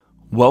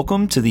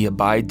Welcome to the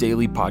Abide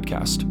Daily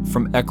podcast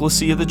from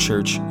Ecclesia the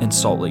Church in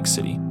Salt Lake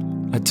City,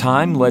 a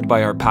time led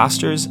by our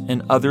pastors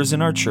and others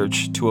in our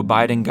church to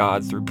abide in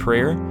God through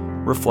prayer,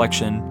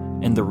 reflection,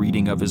 and the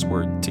reading of His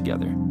Word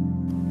together.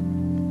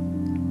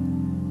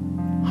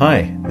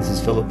 Hi, this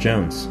is Philip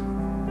Jones.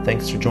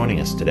 Thanks for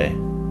joining us today.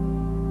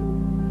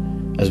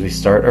 As we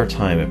start our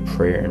time of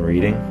prayer and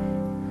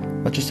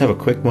reading, let's just have a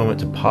quick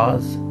moment to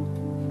pause,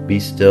 be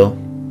still,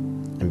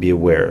 and be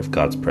aware of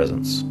God's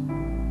presence.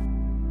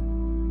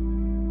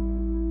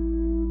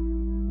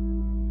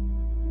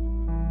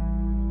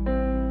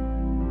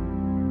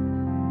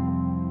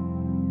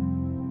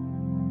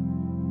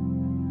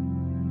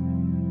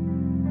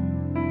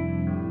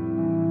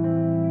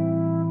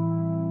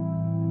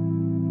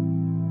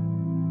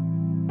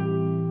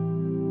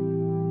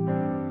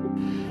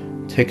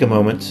 Take a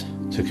moment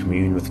to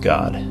commune with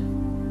God.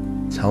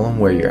 Tell Him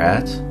where you're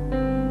at,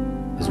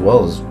 as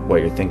well as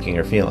what you're thinking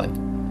or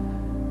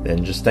feeling.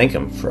 Then just thank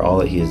Him for all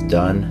that He has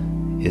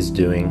done, is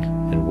doing,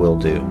 and will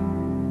do.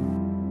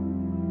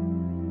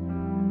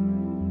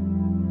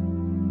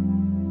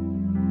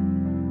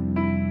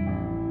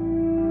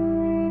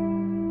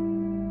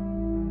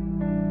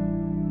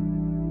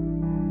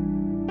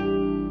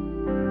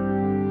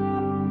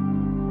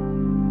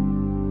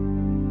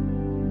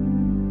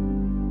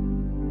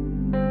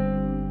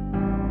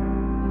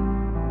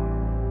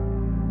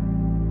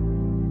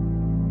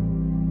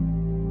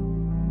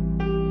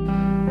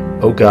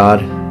 O God,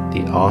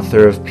 the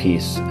author of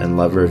peace and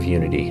lover of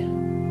unity,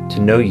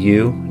 to know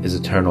You is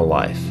eternal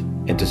life,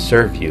 and to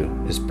serve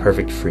You is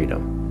perfect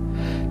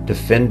freedom.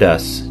 Defend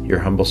us, Your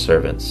humble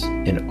servants,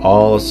 in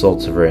all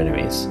assaults of our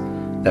enemies,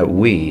 that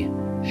we,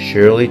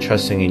 surely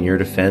trusting in Your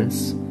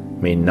defense,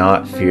 may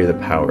not fear the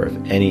power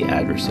of any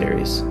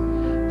adversaries,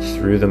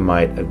 through the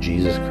might of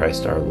Jesus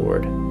Christ our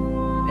Lord.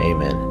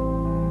 Amen.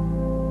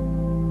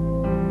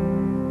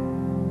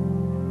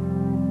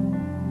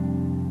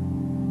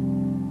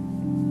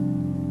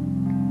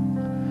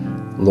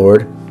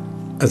 Lord,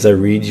 as I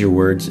read Your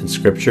words in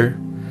Scripture,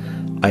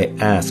 I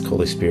ask,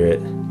 Holy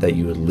Spirit, that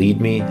You would lead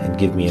me and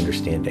give me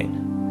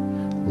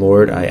understanding.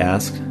 Lord, I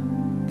ask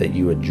that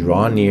You would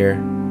draw near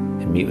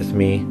and meet with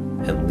me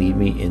and lead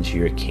me into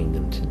Your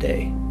kingdom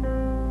today.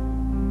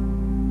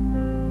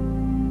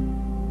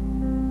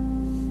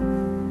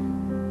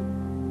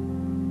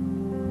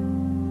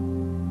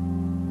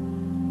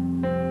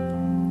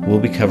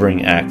 We'll be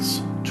covering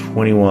Acts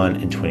 21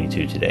 and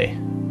 22 today.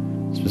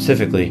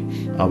 Specifically,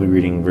 I'll be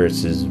reading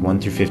verses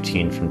 1 through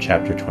 15 from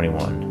chapter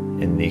 21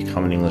 in the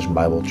Common English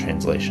Bible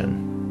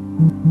translation.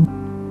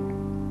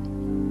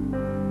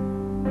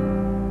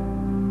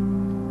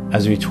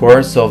 As we tore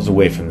ourselves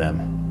away from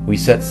them, we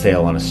set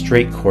sail on a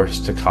straight course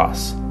to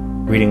Kos,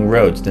 reading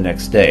Rhodes the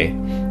next day,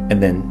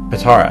 and then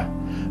Patara.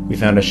 We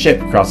found a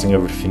ship crossing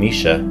over to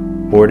Phoenicia,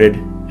 boarded,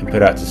 and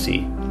put out to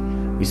sea.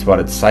 We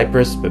spotted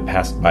Cyprus, but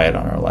passed by it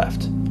on our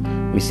left.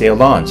 We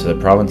sailed on to the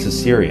province of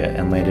Syria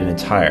and landed in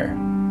Tyre,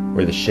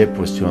 where the ship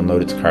was to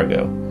unload its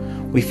cargo.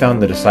 We found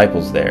the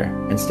disciples there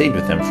and stayed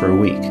with them for a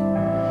week.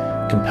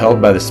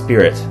 Compelled by the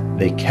Spirit,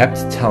 they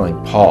kept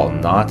telling Paul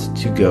not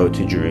to go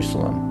to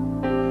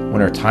Jerusalem.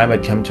 When our time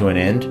had come to an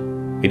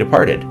end, we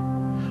departed.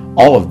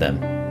 All of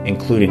them,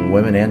 including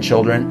women and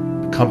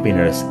children, accompanied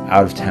us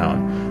out of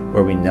town,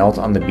 where we knelt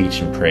on the beach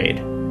and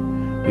prayed.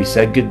 We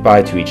said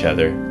goodbye to each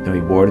other, then we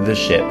boarded the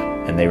ship,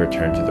 and they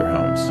returned to their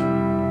homes.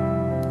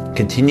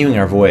 Continuing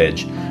our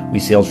voyage, we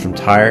sailed from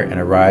Tyre and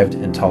arrived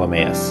in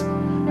Ptolemais.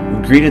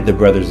 We greeted the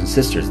brothers and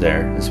sisters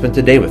there and spent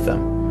a day with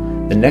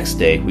them. The next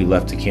day we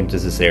left to came to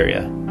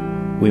Caesarea.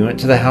 We went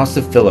to the house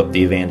of Philip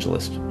the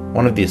evangelist,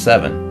 one of the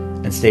 7,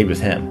 and stayed with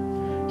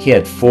him. He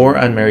had 4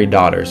 unmarried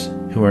daughters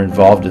who were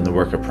involved in the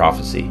work of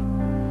prophecy.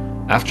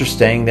 After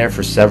staying there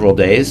for several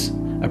days,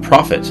 a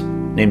prophet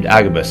named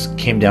Agabus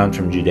came down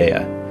from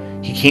Judea.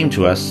 He came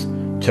to us,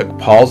 took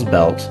Paul's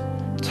belt,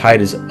 tied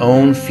his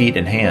own feet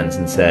and hands,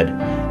 and said,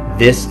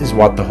 "This is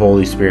what the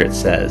Holy Spirit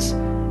says.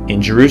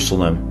 In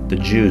Jerusalem, the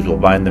Jews will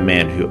bind the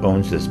man who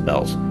owns this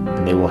belt,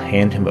 and they will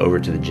hand him over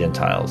to the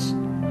Gentiles."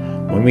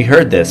 When we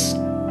heard this,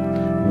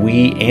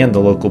 we and the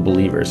local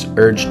believers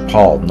urged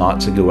Paul not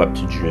to go up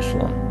to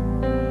Jerusalem.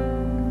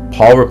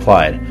 Paul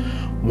replied,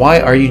 "Why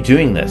are you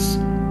doing this?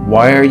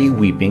 Why are you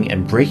weeping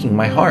and breaking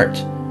my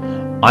heart?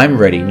 I'm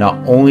ready not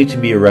only to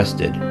be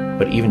arrested,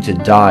 but even to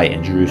die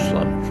in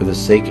Jerusalem for the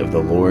sake of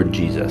the Lord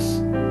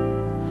Jesus."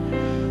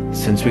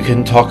 Since we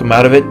couldn't talk him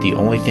out of it, the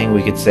only thing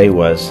we could say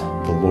was,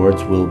 "The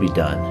Lord's will be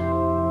done."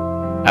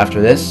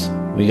 After this,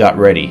 we got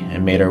ready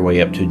and made our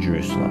way up to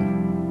Jerusalem.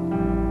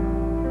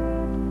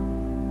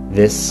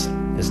 This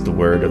is the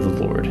word of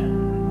the Lord.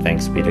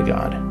 Thanks be to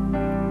God.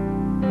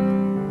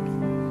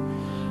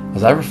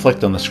 As I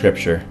reflect on the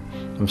scripture,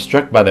 I'm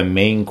struck by the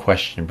main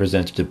question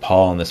presented to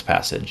Paul in this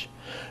passage.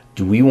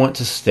 Do we want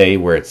to stay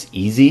where it's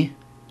easy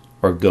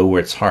or go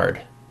where it's hard?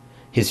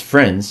 His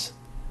friends,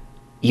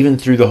 even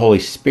through the Holy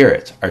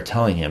Spirit, are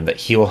telling him that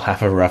he will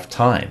have a rough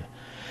time.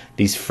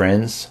 These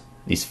friends,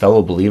 these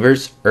fellow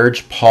believers,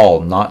 urge Paul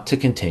not to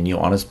continue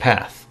on his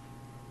path,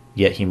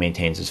 yet he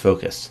maintains his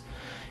focus.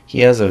 He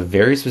has a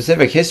very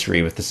specific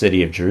history with the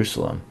city of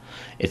Jerusalem.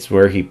 It's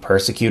where he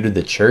persecuted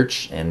the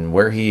church and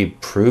where he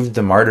proved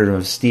the martyrdom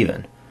of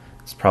Stephen.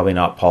 It's probably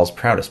not Paul's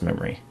proudest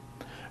memory.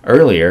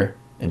 Earlier,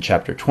 in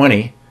chapter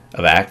 20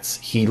 of Acts,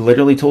 he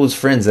literally told his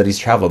friends that he's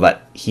traveled,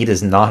 that he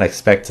does not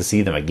expect to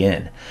see them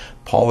again.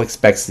 Paul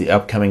expects the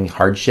upcoming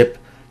hardship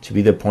to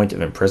be the point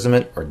of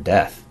imprisonment or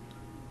death.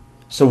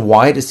 So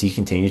why does he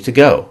continue to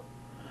go?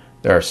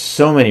 There are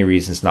so many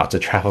reasons not to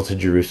travel to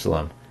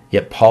Jerusalem,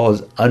 yet Paul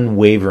is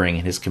unwavering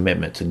in his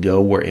commitment to go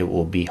where it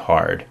will be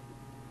hard.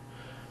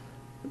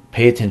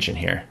 Pay attention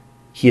here.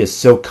 He is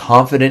so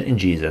confident in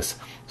Jesus,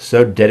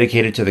 so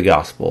dedicated to the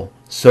gospel,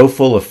 so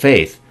full of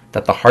faith,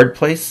 that the hard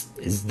place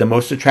is the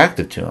most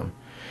attractive to him.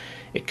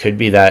 It could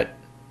be that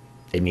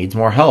it needs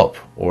more help,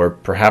 or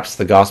perhaps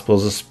the gospel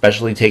is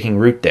especially taking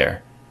root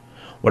there.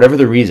 Whatever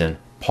the reason,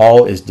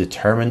 Paul is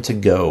determined to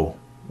go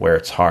where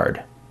it's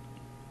hard.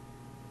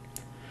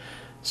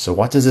 So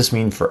what does this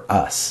mean for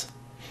us?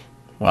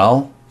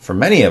 Well, for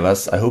many of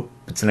us, I hope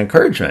it's an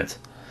encouragement.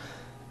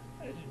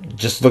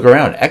 Just look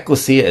around.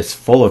 Ecclesia is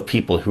full of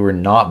people who were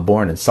not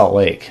born in Salt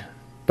Lake,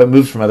 but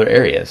moved from other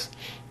areas.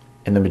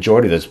 In the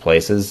majority of those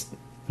places,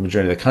 the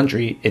majority of the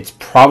country, it's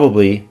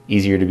probably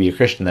easier to be a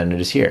Christian than it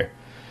is here.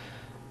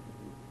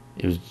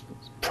 It was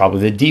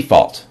probably the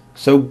default.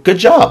 So good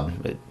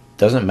job. It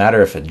doesn't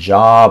matter if a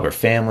job or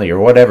family or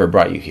whatever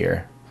brought you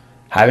here.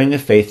 Having the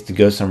faith to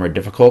go somewhere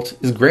difficult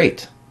is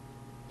great.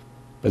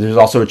 But there's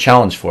also a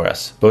challenge for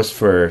us, both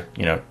for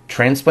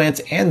transplants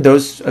and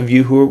those of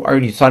you who are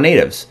Utah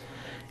natives.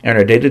 In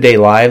our day-to-day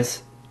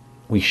lives,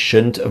 we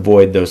shouldn't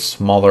avoid those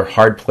smaller,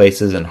 hard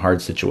places and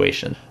hard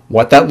situations.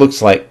 What that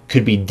looks like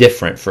could be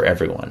different for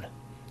everyone.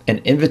 An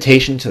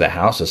invitation to the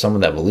house of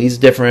someone that believes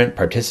different,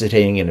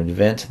 participating in an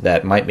event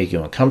that might make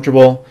you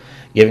uncomfortable,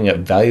 giving up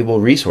valuable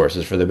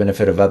resources for the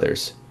benefit of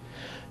others.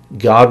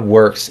 God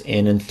works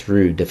in and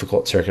through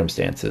difficult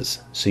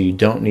circumstances, so you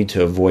don't need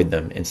to avoid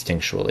them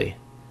instinctually.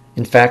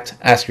 In fact,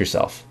 ask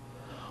yourself,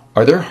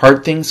 are there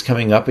hard things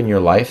coming up in your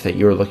life that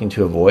you are looking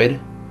to avoid?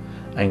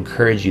 I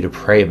encourage you to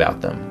pray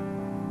about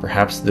them.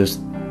 Perhaps those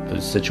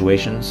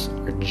situations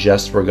are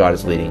just where God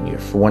is leading you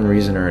for one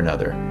reason or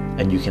another,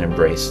 and you can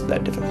embrace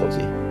that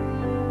difficulty.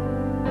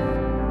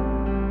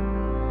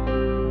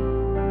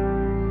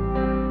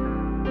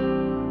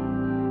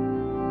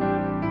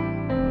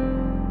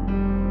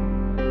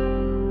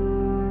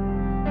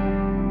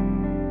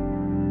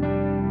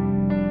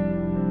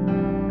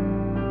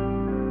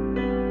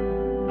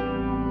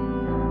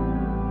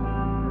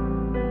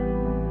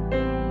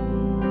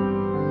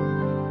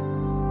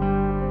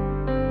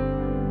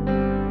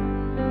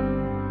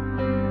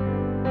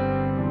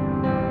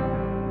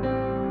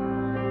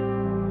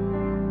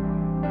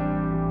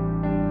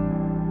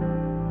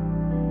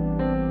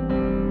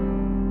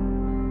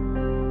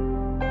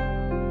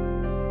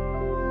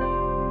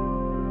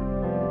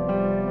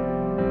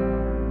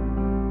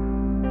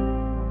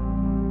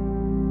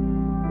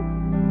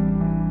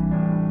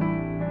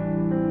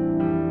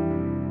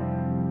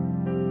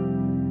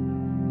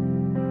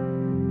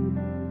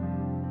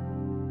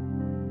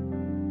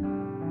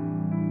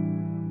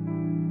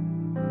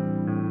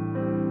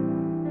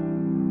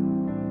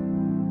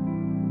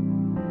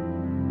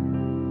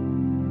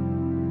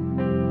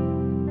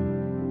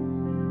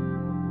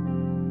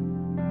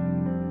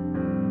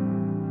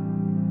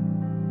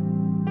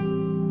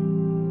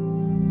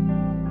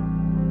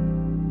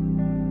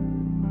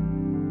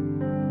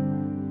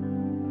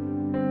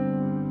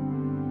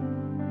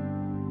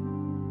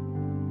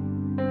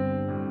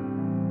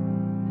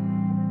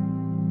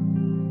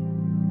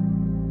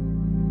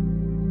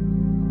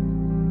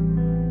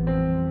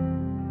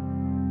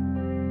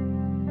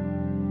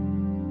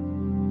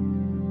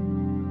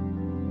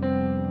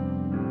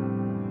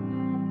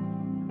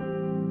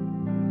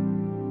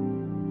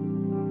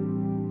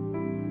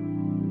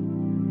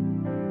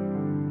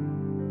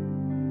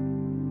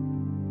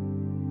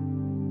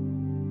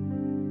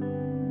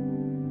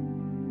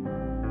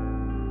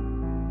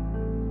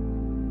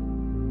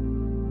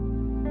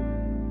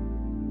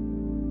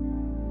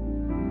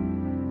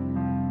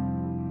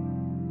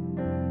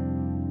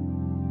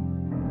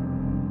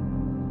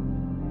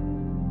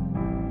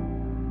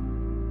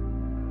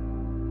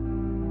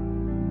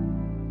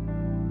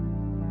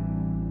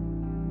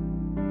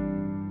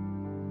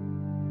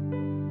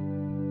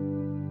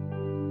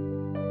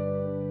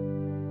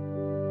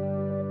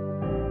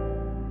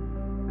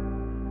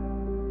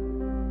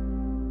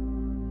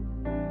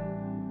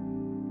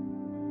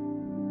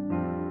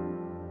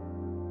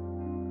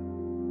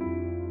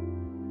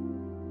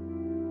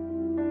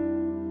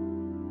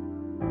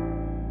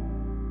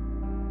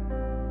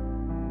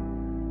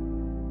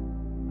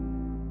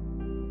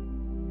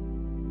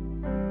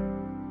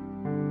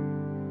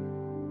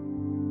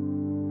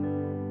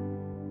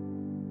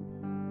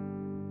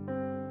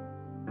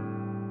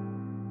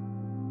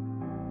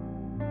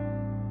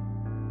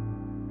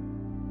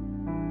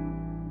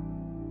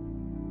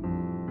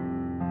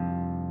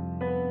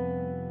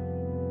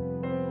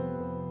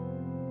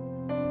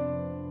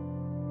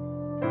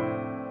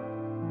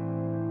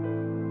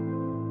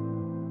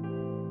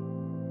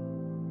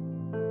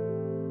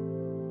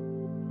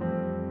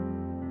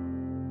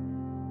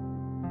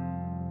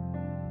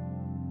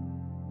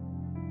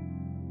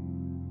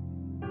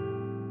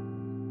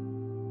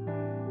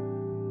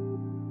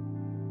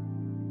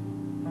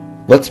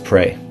 Let's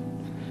pray.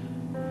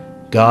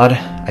 God,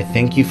 I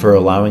thank you for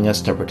allowing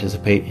us to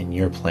participate in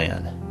your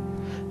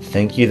plan.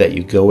 Thank you that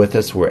you go with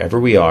us wherever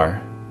we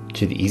are,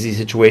 to the easy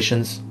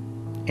situations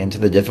and to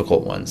the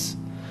difficult ones.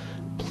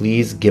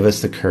 Please give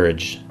us the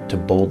courage to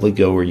boldly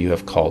go where you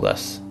have called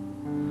us.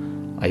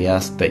 I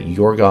ask that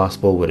your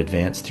gospel would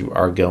advance through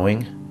our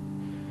going,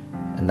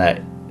 and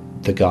that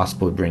the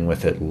gospel would bring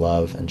with it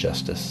love and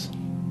justice.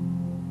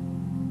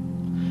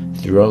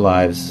 Through our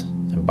lives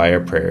and by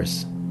our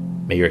prayers,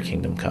 may your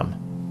kingdom come.